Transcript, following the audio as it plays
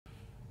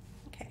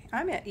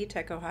I'm at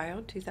eTech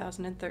Ohio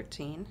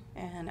 2013,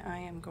 and I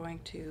am going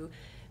to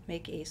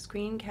make a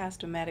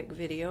screencast-o-matic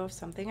video of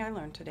something I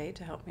learned today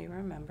to help me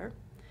remember.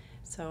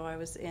 So I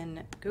was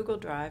in Google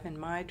Drive, in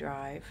My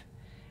Drive,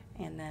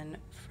 and then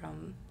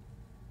from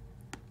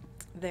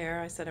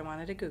there I said I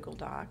wanted a Google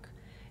Doc,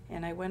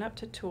 and I went up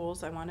to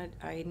Tools.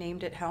 I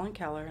named it Helen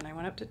Keller, and I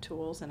went up to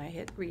Tools and I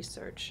hit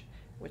Research,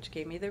 which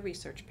gave me the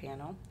research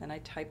panel. Then I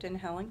typed in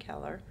Helen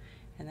Keller,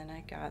 and then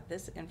I got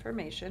this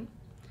information.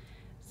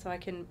 So I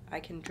can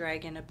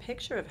drag in a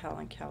picture of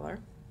Helen Keller,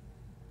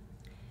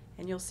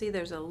 and you'll see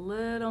there's a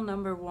little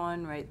number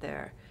 1 right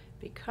there,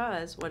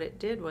 because what it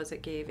did was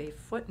it gave a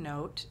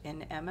footnote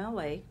in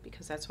MLA,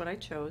 because that's what I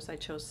chose. I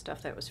chose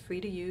stuff that was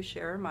free to use,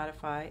 share, or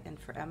modify, and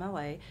for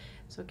MLA.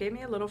 So it gave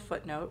me a little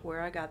footnote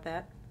where I got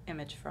that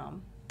image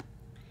from.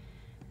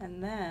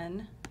 And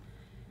then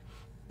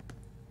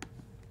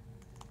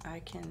I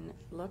can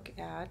look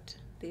at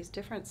these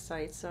different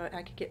sites, so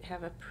I could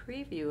have a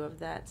preview of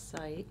that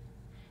site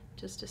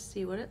just to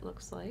see what it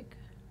looks like.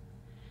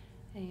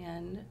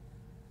 And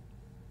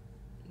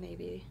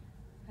maybe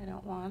I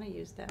don't want to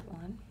use that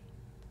one,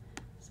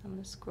 so I'm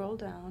going to scroll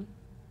down,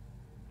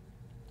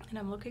 and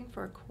I'm looking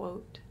for a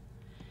quote.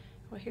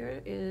 Well,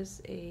 here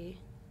is a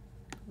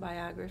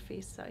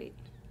biography site.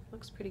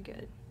 Looks pretty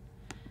good.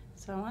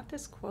 So I want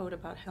this quote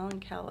about Helen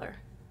Keller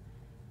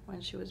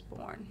when she was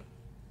born.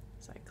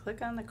 So I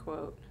click on the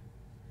quote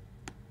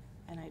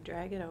and I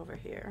drag it over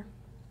here,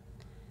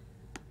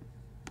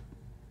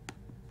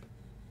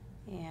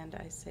 and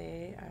I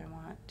say I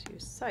want to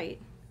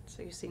cite.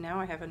 So you see now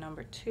I have a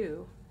number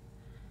 2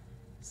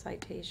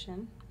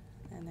 citation,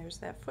 and there's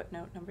that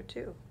footnote number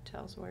 2,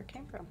 tells where it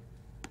came from,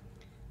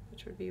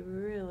 which would be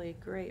really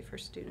great for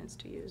students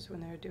to use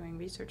when they're doing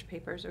research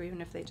papers, or even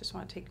if they just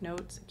want to take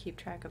notes and keep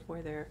track of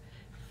where they're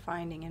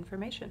finding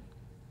information.